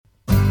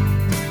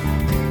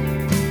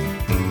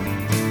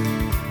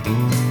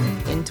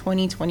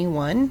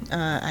2021,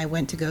 I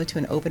went to go to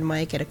an open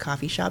mic at a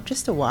coffee shop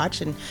just to watch,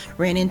 and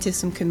ran into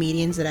some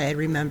comedians that I had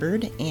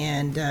remembered,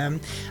 and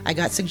I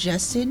got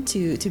suggested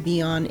to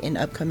be on an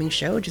upcoming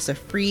show, just a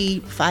free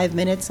 5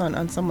 minutes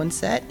on someone's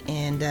set,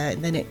 and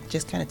then it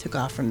just kind of took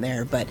off from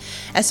there. But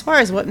as far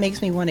as what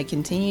makes me want to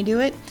continue to do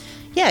it,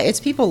 yeah, it's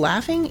people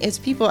laughing. It's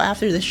people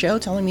after the show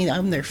telling me that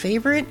I'm their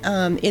favorite.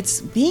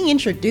 It's being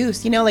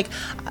introduced. Like,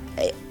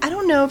 I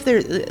don't know if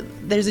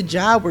there's a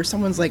job where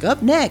someone's like,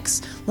 up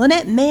next,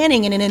 Lynette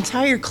Manning, and an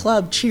entire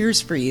club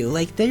cheers for you.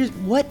 Like,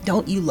 what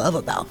don't you love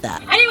about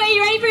that? Anyway,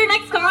 you ready for your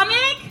next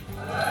comic?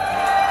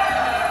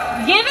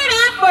 Give it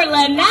up for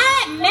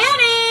Lynette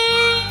Manning!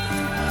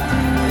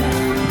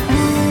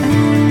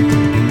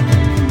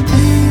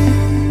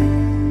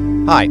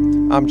 Hi,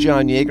 I'm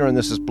John Yeager, and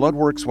this is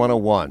Bloodworks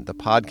 101, the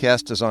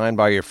podcast designed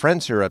by your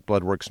friends here at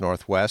Bloodworks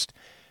Northwest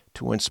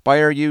to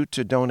inspire you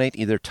to donate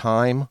either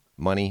time,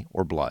 money,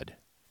 or blood.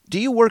 Do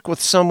you work with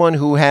someone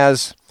who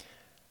has,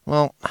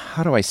 well,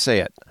 how do I say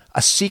it,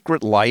 a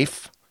secret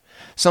life?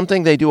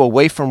 Something they do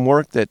away from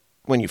work that,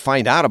 when you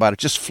find out about it,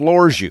 just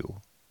floors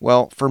you?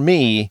 Well, for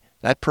me,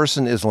 that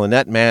person is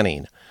Lynette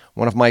Manning,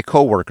 one of my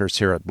coworkers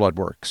here at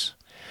Bloodworks.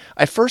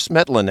 I first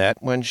met Lynette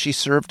when she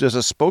served as a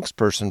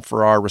spokesperson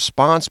for our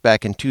response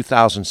back in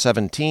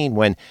 2017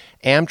 when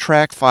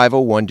Amtrak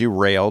 501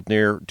 derailed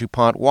near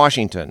DuPont,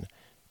 Washington,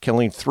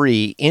 killing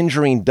 3,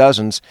 injuring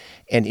dozens,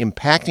 and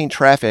impacting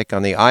traffic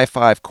on the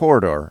I-5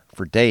 corridor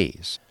for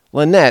days.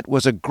 Lynette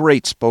was a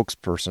great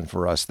spokesperson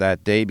for us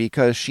that day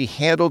because she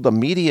handled the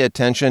media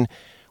attention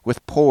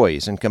with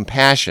poise and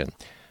compassion.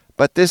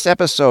 But this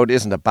episode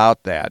isn't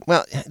about that.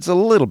 Well, it's a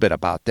little bit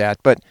about that,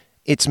 but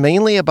it's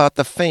mainly about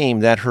the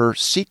fame that her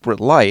secret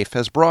life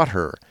has brought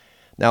her.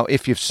 Now,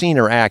 if you've seen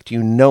her act,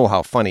 you know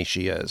how funny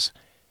she is.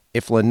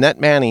 If Lynette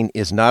Manning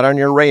is not on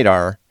your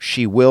radar,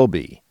 she will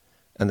be,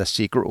 and the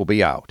secret will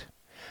be out.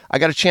 I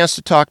got a chance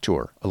to talk to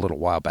her a little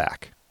while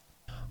back.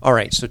 All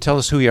right, so tell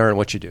us who you are and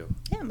what you do.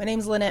 Yeah, my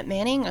name's Lynette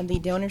Manning. I'm the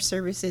Donor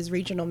Services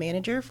Regional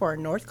Manager for our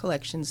North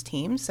Collections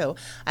team. So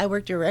I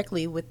work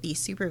directly with the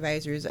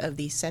supervisors of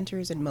the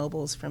centers and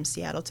mobiles from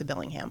Seattle to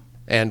Bellingham.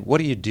 And what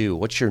do you do?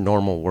 What's your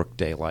normal work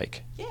day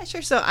like? Yeah,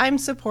 sure. So I'm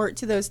support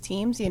to those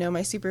teams.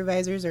 My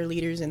supervisors are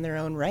leaders in their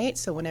own right.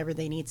 So whenever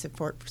they need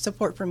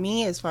support from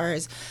me as far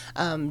as,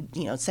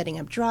 setting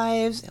up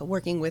drives,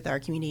 working with our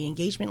community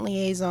engagement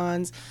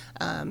liaisons,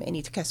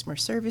 any customer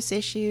service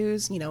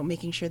issues,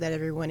 making sure that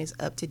everyone is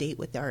up to date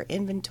with our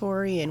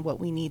inventory and what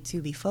we need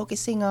to be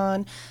focusing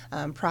on,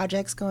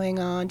 projects going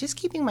on, just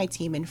keeping my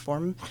team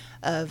informed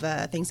of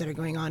things that are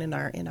going on in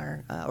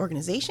our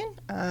organization,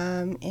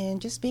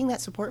 and just being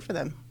that support for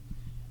them.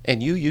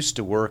 And you used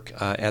to work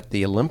at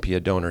the Olympia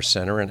Donor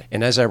Center,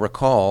 and as I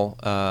recall,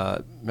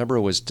 remember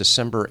it was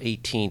December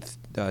 18th,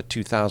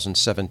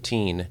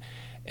 2017,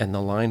 and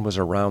the line was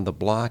around the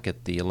block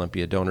at the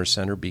Olympia Donor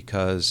Center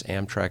because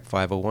Amtrak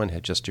 501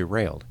 had just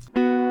derailed.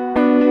 Amtrak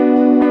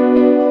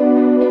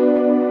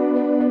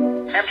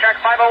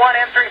 501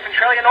 entering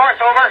Centralia North,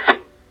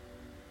 over.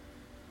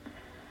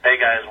 Hey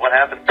guys, what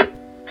happened?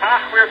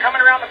 We were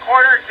coming around the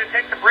corner to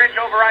take the bridge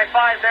over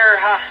I-5 there,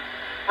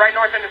 right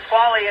north into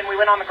Squally, and we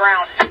went on the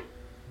ground.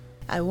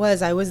 I was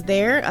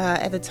there.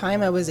 At the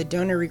time, I was a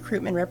donor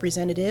recruitment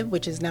representative,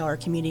 which is now our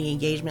community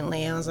engagement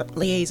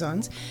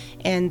liaisons.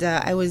 And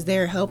I was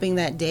there helping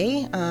that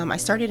day. I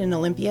started in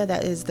Olympia.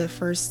 That is the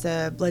first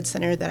blood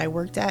center that I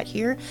worked at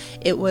here.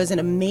 It was an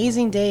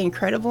amazing day,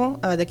 incredible.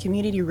 The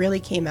community really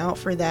came out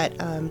for that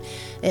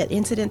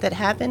incident that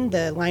happened.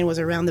 The line was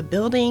around the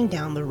building,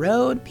 down the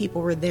road.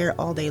 People were there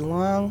all day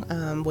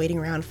long, waiting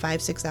around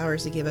 5-6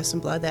 hours to give us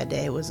some blood that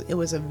day. It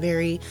was a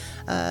very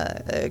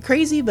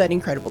crazy but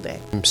incredible day.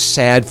 I'm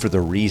sad for the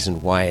reason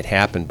why it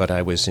happened, but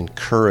I was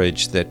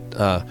encouraged that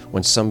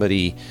when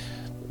somebody,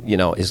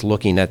 is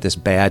looking at this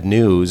bad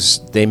news,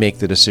 they make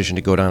the decision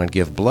to go down and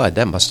give blood.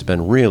 That must have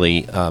been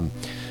really,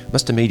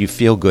 must have made you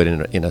feel good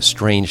in a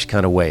strange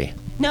kind of way.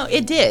 No,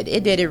 it did.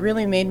 It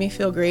really made me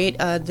feel great.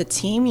 The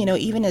team,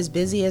 even as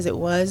busy as it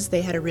was,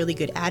 they had a really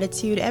good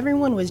attitude.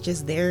 Everyone was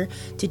just there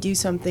to do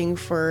something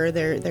for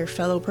their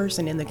fellow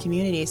person in the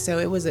community. So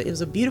it was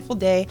a beautiful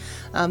day.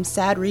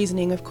 Sad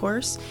reasoning, of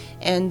course.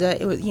 And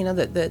it was,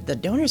 the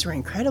donors were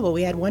incredible.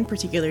 We had one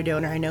particular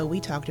donor I know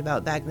we talked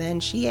about back then.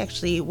 She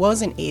actually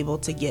wasn't able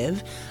to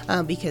give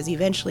because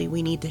eventually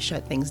we need to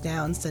shut things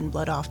down, send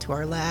blood off to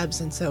our labs.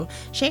 And so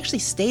she actually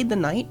stayed the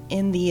night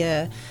in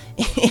the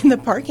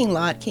parking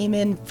lot, came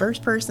in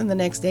first person the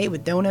next day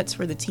with donuts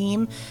for the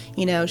team.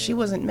 She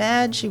wasn't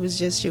mad. She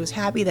was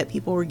happy that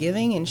people were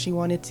giving, and she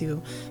wanted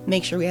to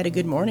make sure we had a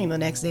good morning the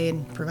next day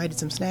and provided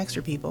some snacks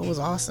for people. It was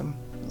awesome.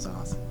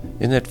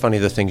 Isn't that funny,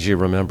 the things you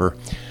remember?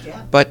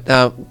 Yeah.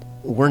 But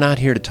we're not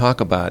here to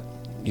talk about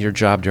your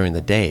job during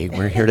the day.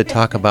 We're here to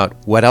talk about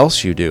what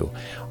else you do.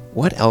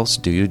 What else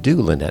do you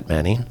do, Lynette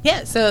Manning?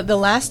 Yeah, so the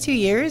last 2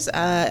 years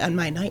on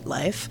my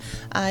nightlife,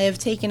 I have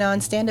taken on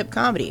stand-up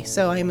comedy.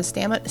 So I am a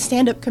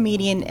stand-up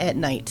comedian at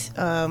night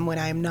when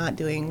I am not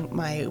doing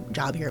my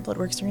job here at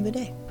Bloodworks during the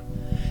day.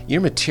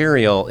 Your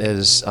material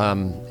is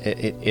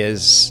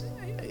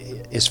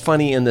is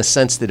funny in the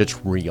sense that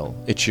it's real.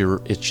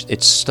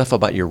 It's stuff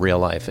about your real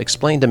life.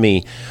 Explain to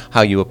me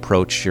how you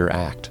approach your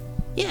act.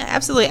 Yeah,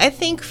 absolutely. I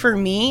think for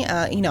me,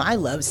 I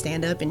love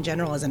stand-up in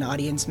general as an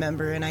audience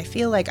member, and I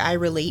feel like I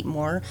relate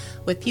more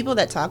with people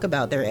that talk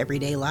about their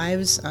everyday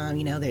lives.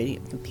 They're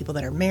people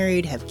that are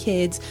married, have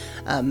kids,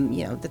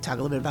 that talk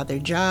a little bit about their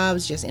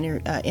jobs, just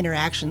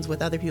interactions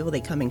with other people they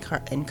come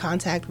in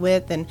contact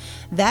with, and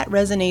that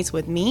resonates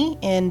with me,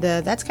 and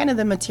that's kind of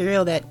the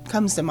material that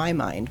comes to my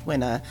mind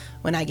when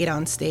I get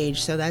on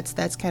stage. So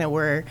that's kind of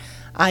where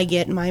I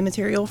get my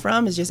material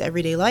from, is just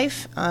everyday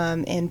life,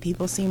 and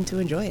people seem to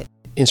enjoy it.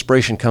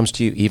 Inspiration comes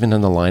to you even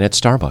in the line at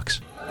Starbucks.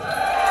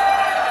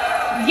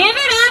 Give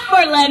it up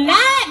for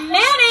Lynette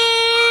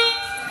Manning!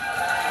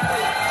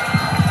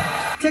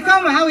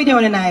 Tacoma, how we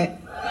doing tonight?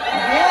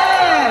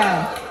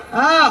 Yeah!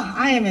 Oh,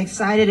 I am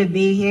excited to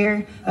be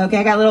here. Okay,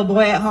 I got a little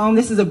boy at home.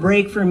 This is a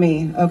break for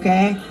me,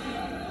 okay?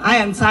 I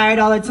am tired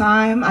all the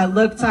time. I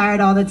look tired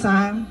all the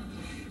time.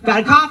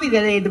 Got a coffee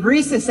today. The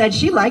barista said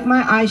she liked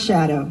my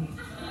eyeshadow.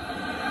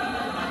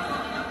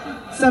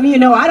 Some of you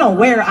know I don't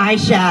wear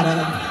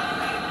eyeshadow.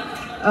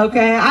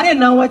 Okay, I didn't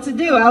know what to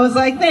do. I was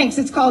like, thanks,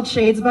 it's called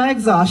Shades by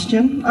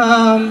Exhaustion.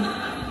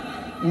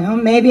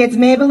 Maybe it's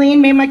Maybelline,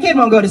 maybe my kid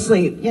won't go to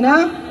sleep,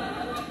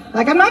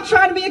 Like, I'm not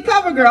trying to be a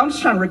cover girl, I'm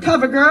just trying to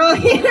recover, girl,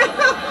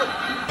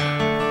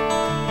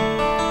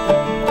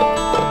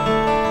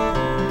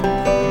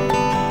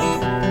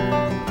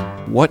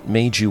 What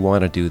made you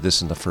want to do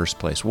this in the first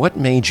place? What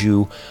made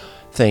you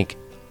think,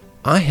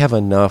 I have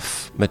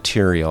enough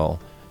material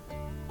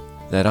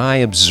that I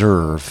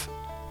observe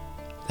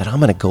that I'm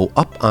going to go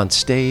up on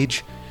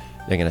stage,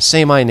 they're going to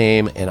say my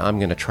name, and I'm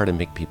going to try to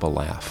make people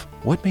laugh?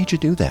 What made you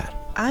do that?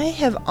 I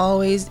have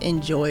always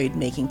enjoyed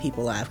making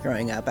people laugh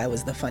growing up. I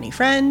was the funny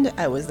friend.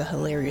 I was the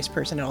hilarious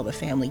person at all the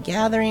family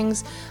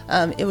gatherings.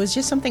 It was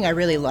just something I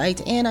really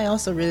liked, and I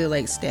also really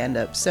liked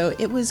stand-up. So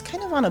it was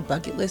kind of on a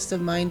bucket list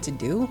of mine to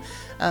do,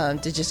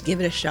 to just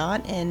give it a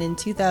shot. And in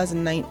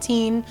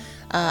 2019,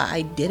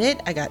 I did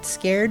it. I got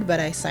scared, but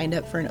I signed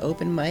up for an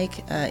open mic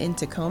in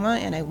Tacoma,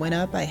 and I went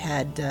up. I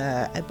had,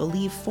 I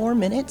believe, 4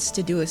 minutes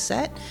to do a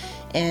set.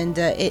 And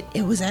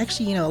it was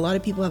actually, a lot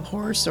of people have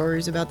horror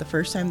stories about the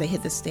first time they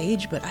hit the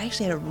stage, but I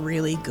actually had a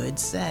really good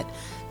set.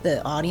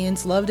 The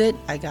audience loved it.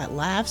 I got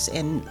laughs,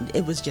 and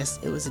it was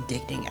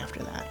addicting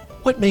after that.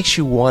 What makes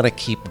you want to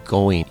keep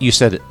going? You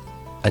said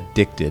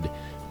addicted.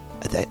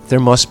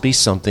 There must be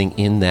something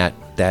in that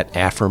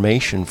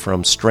affirmation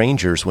from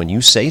strangers when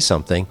you say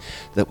something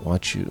that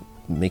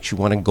makes you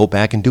want to go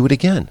back and do it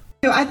again.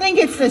 I think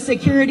it's the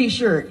security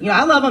shirt.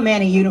 I love a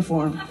man in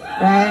uniform,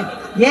 right?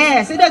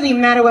 Yes, it doesn't even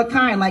matter what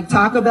kind, like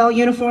Taco Bell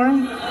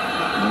uniform,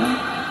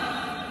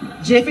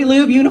 Jiffy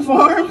Lube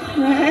uniform,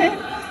 right?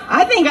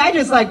 I think I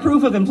just like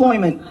proof of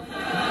employment.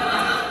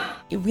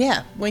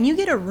 Yeah, when you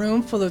get a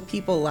room full of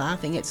people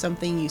laughing at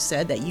something you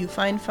said that you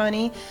find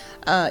funny,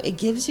 it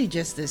gives you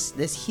just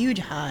this huge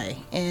high.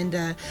 And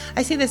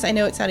I say this, I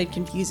know it sounded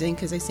confusing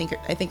because I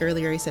think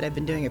earlier I said I've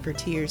been doing it for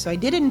 2 years. So I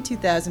did it in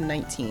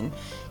 2019,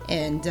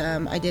 and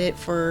I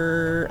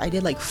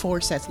did like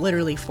 4 sets,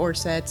 literally 4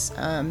 sets,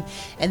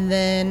 and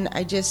then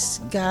I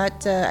just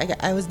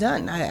I was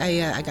done.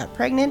 I got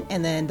pregnant,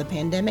 and then the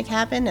pandemic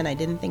happened, and I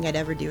didn't think I'd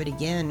ever do it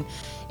again.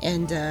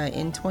 And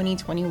in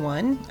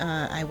 2021,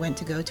 I went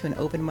to go to an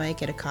open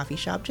mic at a coffee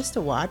shop just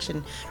to watch,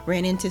 and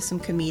ran into some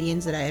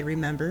comedians that I had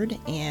remembered,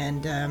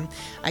 and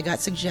I got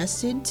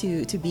suggested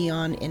to be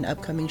on an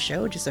upcoming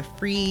show, just a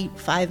free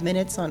 5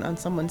 minutes on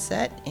someone's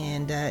set,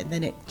 and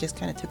then it just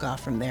kind of took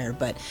off from there.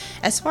 But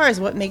as far as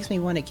what makes me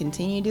want to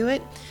continue to do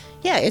it,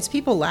 yeah, it's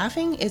people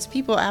laughing. It's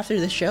people after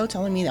the show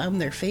telling me that I'm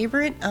their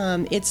favorite.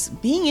 It's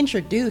being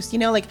introduced,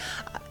 like,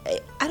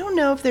 I don't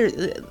know if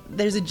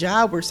there's a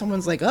job where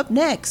someone's like, up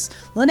next,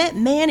 Lynette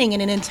Manning,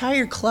 and an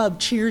entire club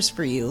cheers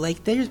for you. Like,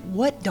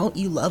 what don't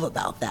you love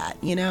about that?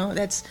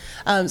 That's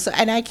so,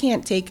 and I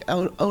can't take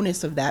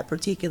onus of that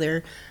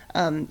particular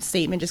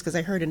statement just because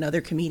I heard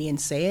another comedian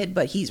say it,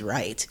 but he's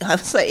right.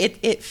 So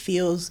it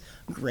feels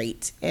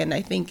great, and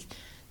I think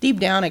deep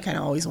down I kind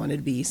of always wanted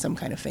to be some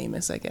kind of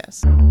famous, I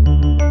guess.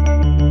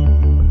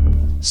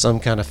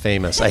 Some kind of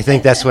famous. I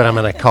think that's what I'm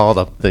going to call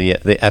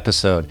the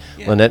episode.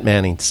 Yeah. Lynette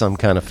Manning, some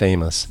kind of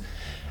famous.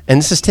 And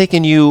this has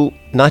taken you,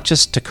 not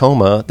just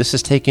Tacoma, this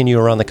has taken you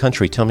around the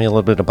country. Tell me a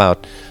little bit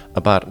about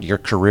your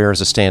career as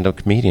a stand-up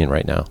comedian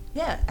right now.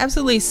 Yeah,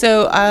 absolutely.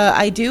 So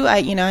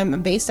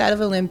I'm based out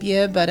of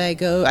Olympia, but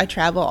I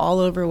travel all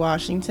over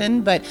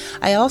Washington, but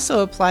I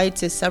also applied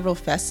to several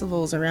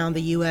festivals around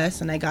the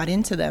U.S. and I got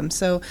into them.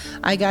 So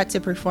I got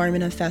to perform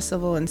in a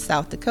festival in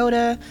South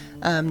Dakota,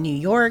 New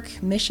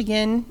York,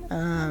 Michigan,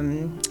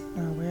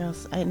 where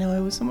else? I know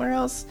it was somewhere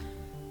else.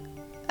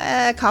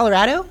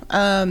 Colorado,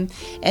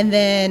 and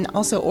then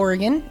also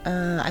Oregon.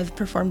 I've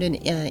performed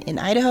in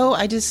Idaho.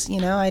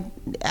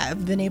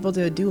 I've been able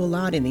to do a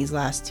lot in these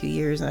last 2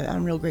 years.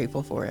 I'm real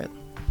grateful for it.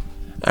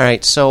 All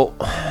right, so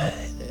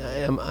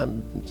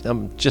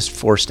I'm just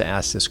forced to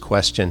ask this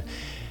question.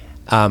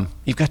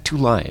 You've got 2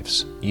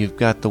 lives. You've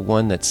got the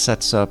one that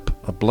sets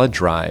up blood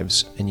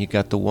drives, and you've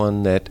got the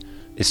one that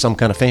is some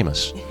kind of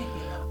famous.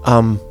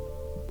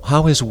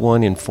 How has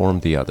one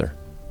informed the other?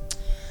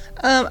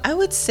 I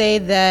would say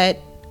that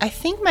I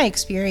think my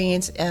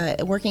experience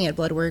working at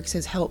Bloodworks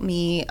has helped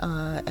me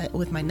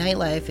with my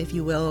nightlife, if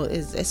you will,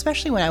 is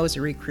especially when I was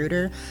a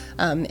recruiter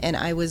and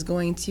I was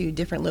going to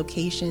different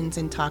locations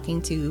and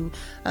talking to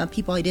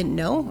people I didn't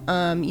know,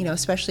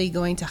 especially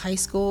going to high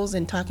schools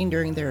and talking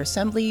during their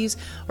assemblies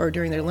or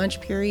during their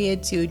lunch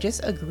period to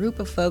just a group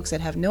of folks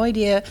that have no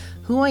idea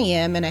who I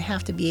am, and I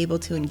have to be able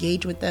to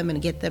engage with them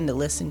and get them to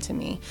listen to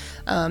me.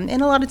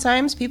 And a lot of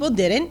times people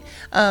didn't,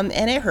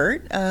 and it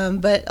hurt,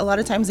 but a lot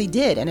of times they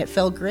did, and it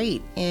felt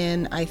great.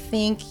 And I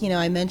think,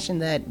 I mentioned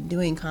that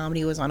doing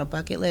comedy was on a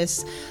bucket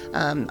list.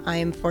 I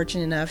am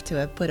fortunate enough to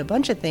have put a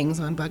bunch of things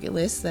on bucket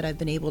lists that I've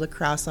been able to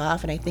cross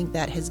off, and I think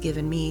that has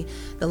given me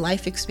the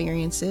life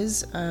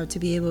experiences to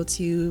be able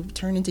to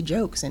turn into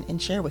jokes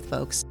and share with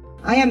folks.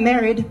 I am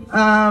married.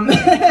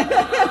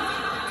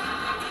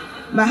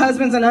 My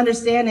husband's an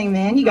understanding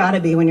man. You gotta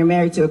be when you're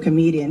married to a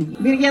comedian.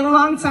 We've been together a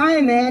long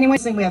time, man.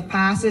 We have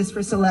passes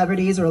for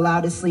celebrities we're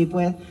allowed to sleep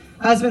with.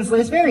 Husband's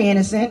list, very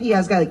innocent. He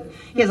has like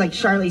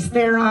Charlize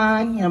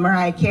Theron,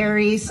 Mariah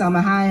Carey,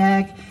 Salma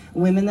Hayek,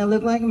 women that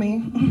look like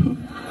me.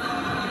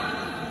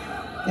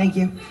 Thank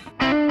you.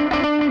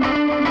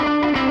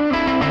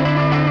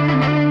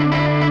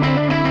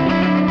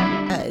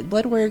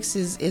 Bloodworks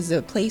is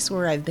a place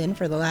where I've been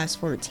for the last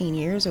 14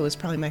 years. It was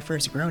probably my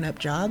first grown-up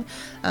job,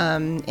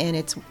 and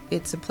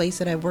it's a place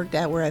that I've worked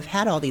at where I've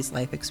had all these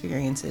life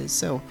experiences.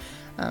 So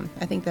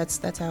I think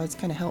that's how it's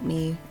kind of helped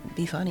me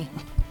be funny.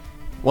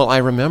 Well, I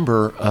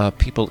remember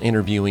people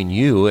interviewing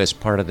you as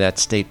part of that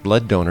State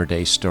Blood Donor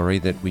Day story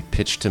that we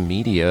pitched to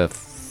media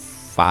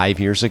 5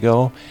 years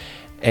ago,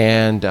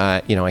 and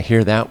I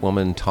hear that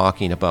woman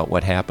talking about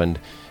what happened,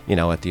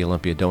 at the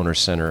Olympia Donor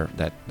Center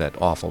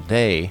that awful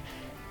day.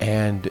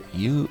 And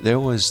there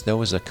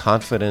was a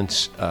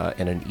confidence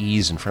and an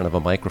ease in front of a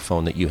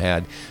microphone that you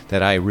had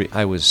that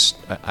I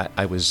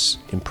was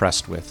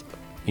impressed with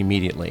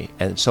immediately.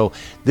 And so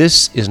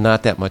this is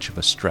not that much of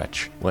a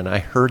stretch. When I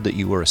heard that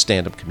you were a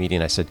stand-up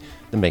comedian, I said,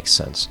 that makes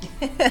sense.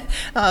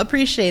 I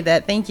appreciate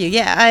that. Thank you.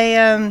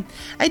 Yeah,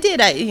 I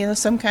did.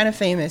 Some kind of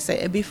famous.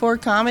 Before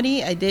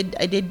comedy, I did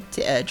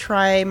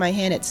try my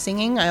hand at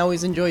singing. I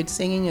always enjoyed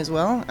singing as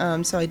well.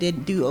 So I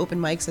did do open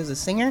mics as a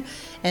singer,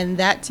 and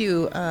that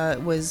too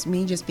was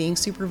me just being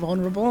super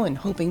vulnerable and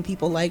hoping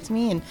people liked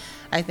me. And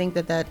I think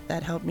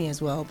that helped me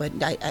as well. But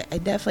I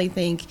definitely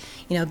think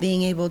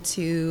being able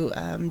to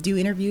do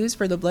interviews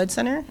for the Blood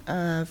Center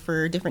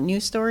for different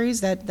news stories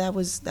that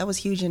was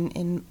huge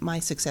in my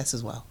success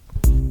as well.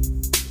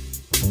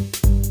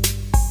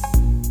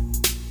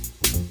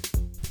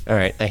 All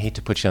right, I hate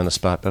to put you on the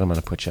spot, but I'm going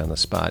to put you on the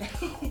spot.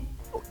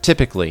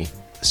 Typically,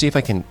 see if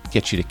I can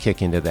get you to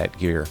kick into that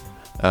gear.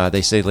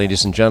 They say,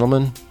 ladies and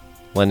gentlemen,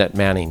 Lynette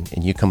Manning,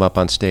 and you come up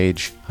on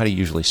stage. How do you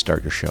usually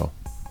start your show?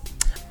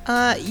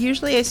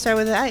 Usually I start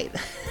with that.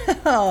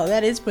 Oh,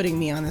 that is putting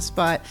me on the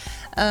spot.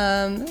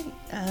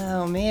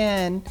 Oh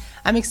man,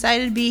 I'm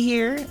excited to be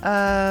here.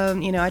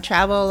 I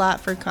travel a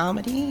lot for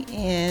comedy,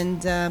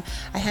 and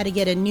I had to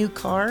get a new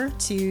car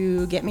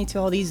to get me to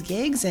all these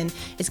gigs, and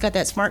it's got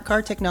that smart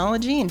car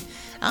technology. And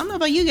I don't know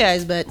about you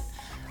guys, but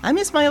I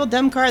miss my old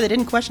dumb car that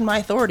didn't question my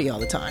authority all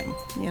the time.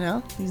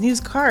 These new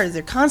cars,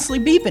 they're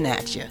constantly beeping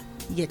at you.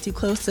 You get too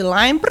close to the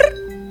line,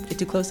 get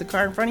too close to the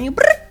car in front of you,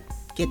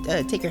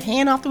 take your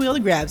hand off the wheel to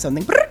grab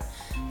something.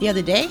 The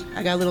other day,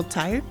 I got a little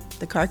tired.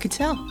 The car could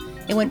tell.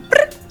 It went,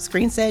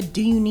 screen said,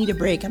 do you need a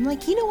break? I'm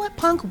like, you know what,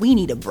 punk? We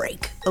need a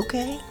break,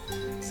 okay?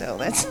 So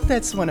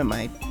that's one of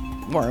my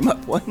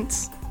warm-up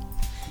ones.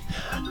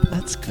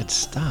 That's good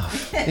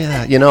stuff.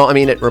 Yeah,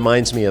 it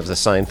reminds me of the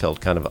Seinfeld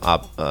kind of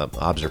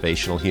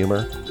observational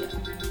humor.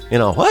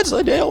 What's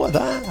the deal with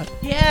that?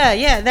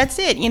 Yeah, that's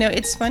it.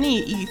 It's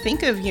funny. You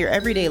think of your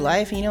everyday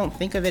life and you don't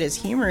think of it as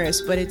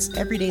humorous, but it's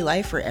everyday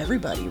life for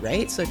everybody,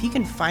 right? So if you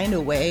can find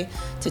a way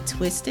to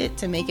twist it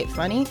to make it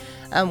funny,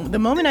 the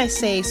moment I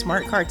say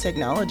smart car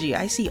technology,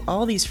 I see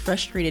all these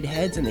frustrated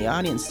heads in the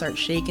audience start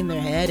shaking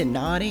their head and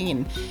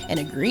nodding and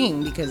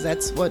agreeing, because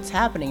that's what's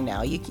happening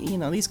now.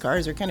 These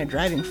cars are kind of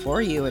driving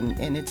for you,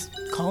 and it's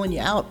calling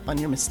you out on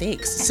your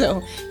mistakes.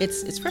 So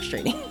it's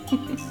frustrating.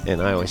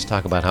 And I always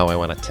talk about how I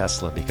want a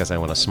Tesla because I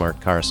want a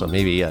smart car. So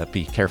maybe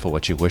be careful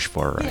what you wish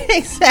for. Right?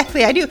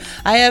 Exactly, I do.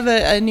 I have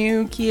a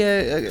new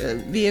Kia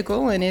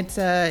vehicle, and it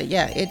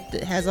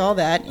has all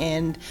that,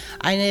 and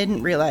I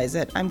didn't realize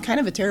that I'm kind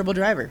of a terrible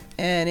driver.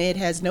 And it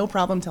has no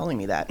problem telling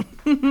me that.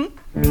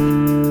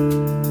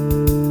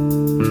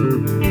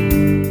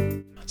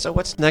 So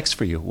what's next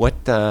for you? What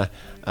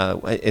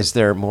is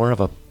there more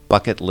of a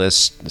bucket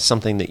list,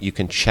 something that you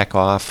can check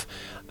off?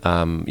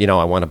 I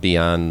want to be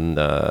on.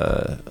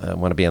 I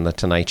want to be on the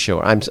Tonight Show.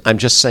 I'm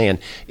just saying.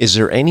 Is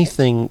there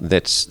anything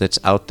that's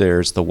out there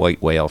as the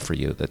white whale for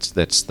you? That's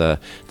the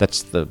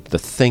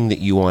thing that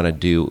you want to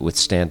do with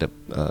stand-up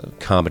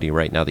comedy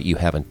right now that you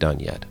haven't done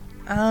yet.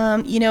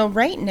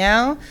 Right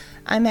now,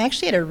 I'm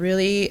actually at a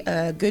really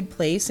good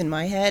place in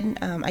my head.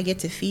 I get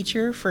to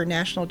feature for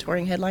national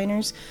touring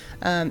headliners,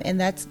 and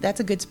that's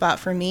a good spot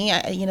for me.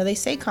 They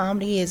say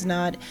comedy is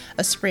not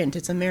a sprint;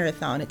 it's a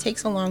marathon. It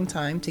takes a long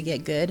time to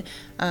get good.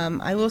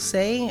 I will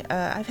say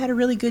I've had a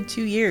really good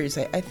 2 years.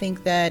 I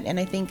think that, and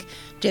I think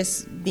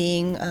just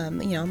being,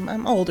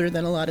 I'm older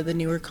than a lot of the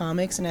newer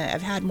comics, and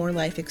I've had more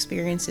life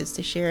experiences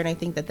to share, and I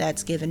think that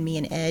that's given me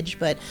an edge.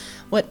 But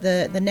what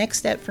the next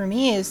step for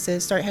me is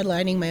to start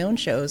headlining my own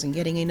shows and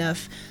getting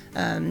enough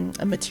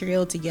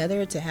material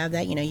together to have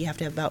that. You have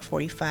to have about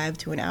 45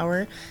 to an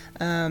hour,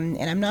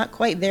 and I'm not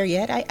quite there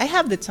yet. I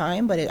have the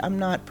time, but I'm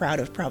not proud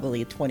of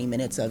probably 20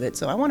 minutes of it.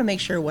 So I want to make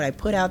sure what I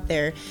put out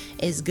there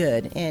is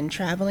good. And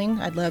traveling,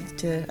 I'd love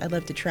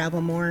to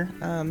travel more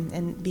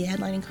and be a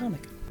headlining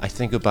comic. I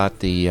think about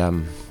the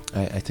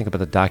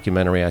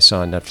documentary I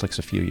saw on Netflix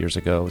a few years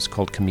ago. It was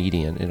called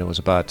Comedian, and it was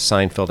about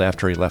Seinfeld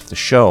after he left the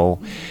show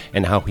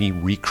and how he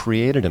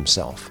recreated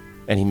himself.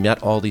 And he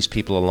met all these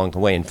people along the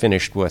way and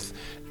finished with,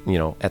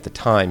 at the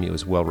time he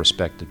was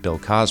well-respected Bill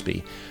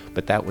Cosby.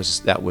 But that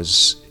was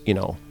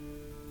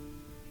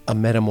a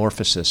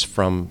metamorphosis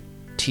from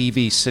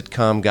TV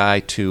sitcom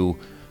guy to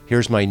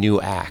here's my new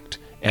act.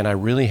 And I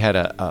really had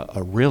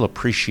a real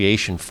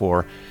appreciation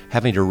for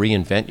having to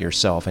reinvent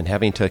yourself and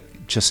having to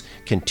just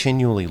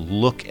continually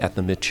look at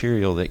the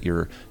material that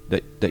you're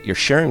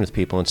sharing with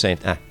people and saying,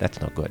 that's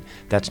no good.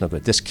 That's no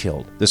good. This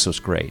killed. This was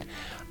great.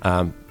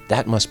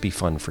 That must be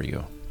fun for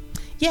you.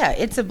 Yeah,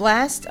 it's a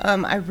blast.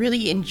 I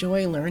really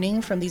enjoy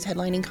learning from these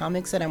headlining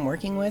comics that I'm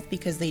working with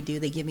because they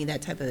give me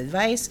that type of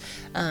advice.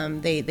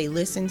 They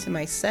listen to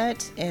my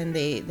set and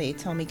they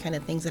tell me kind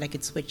of things that I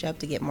could switch up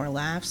to get more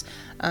laughs.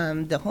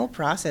 The whole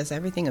process,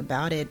 everything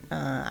about it,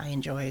 I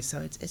enjoy.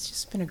 So it's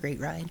just been a great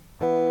ride.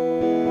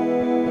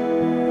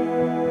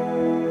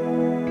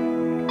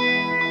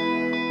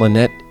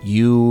 Lynette,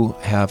 you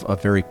have a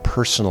very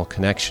personal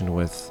connection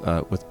with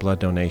blood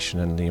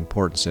donation and the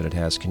importance that it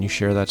has. Can you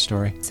share that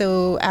story?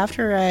 So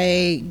after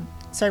I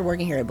started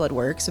working here at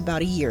Bloodworks,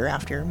 about a year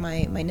after,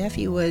 my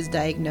nephew was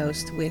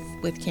diagnosed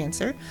with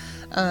cancer,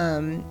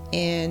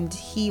 and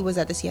he was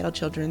at the Seattle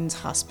Children's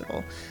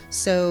Hospital.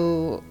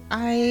 So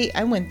I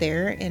went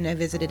there and I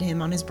visited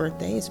him on his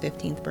birthday, his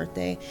 15th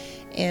birthday.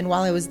 And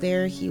while I was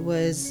there, he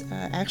was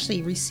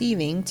actually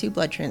receiving 2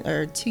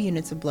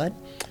 units of blood,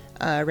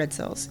 red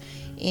cells.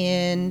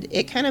 And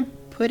it kind of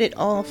put it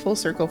all full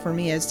circle for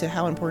me as to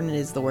how important it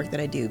is, the work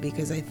that I do,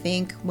 because I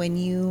think when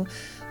you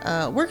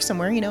work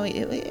somewhere,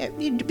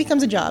 it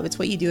becomes a job. It's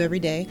what you do every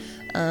day.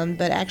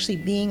 But actually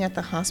being at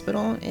the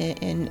hospital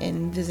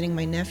and visiting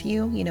my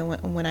nephew,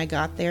 when I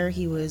got there,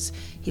 he was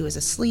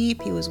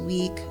asleep, he was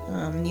weak.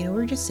 We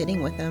were just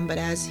sitting with him. But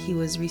as he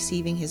was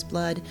receiving his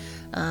blood,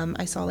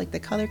 I saw the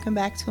color come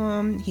back to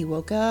him. He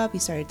woke up, he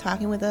started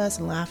talking with us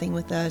and laughing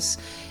with us.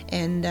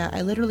 And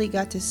I literally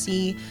got to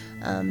see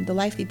the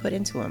life he put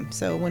into him.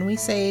 So when we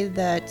say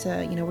that,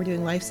 we're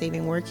doing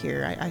life-saving work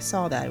here, I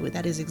saw that.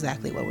 That is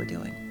exactly what we're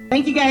doing.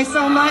 Thank you guys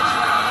so much.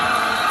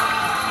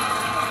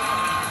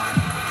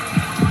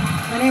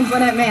 My name's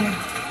Lynette Manning.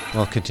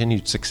 Well,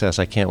 continued success.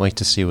 I can't wait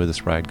to see where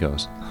this ride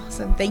goes.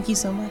 Awesome. Thank you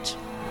so much.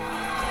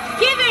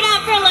 Give it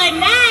up for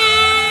Lynette!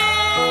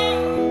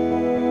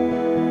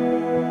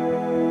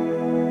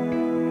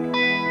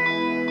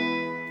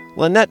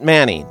 Lynette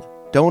Manning,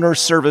 Donor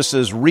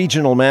Services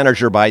Regional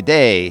Manager by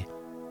day,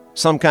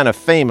 some kind of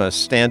famous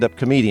stand-up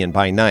comedian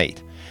by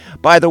night.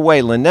 By the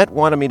way, Lynette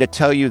wanted me to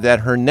tell you that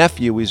her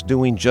nephew is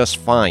doing just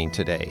fine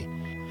today.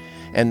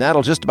 And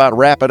that'll just about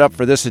wrap it up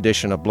for this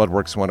edition of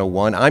Bloodworks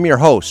 101. I'm your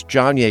host,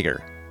 John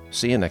Yeager.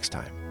 See you next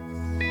time.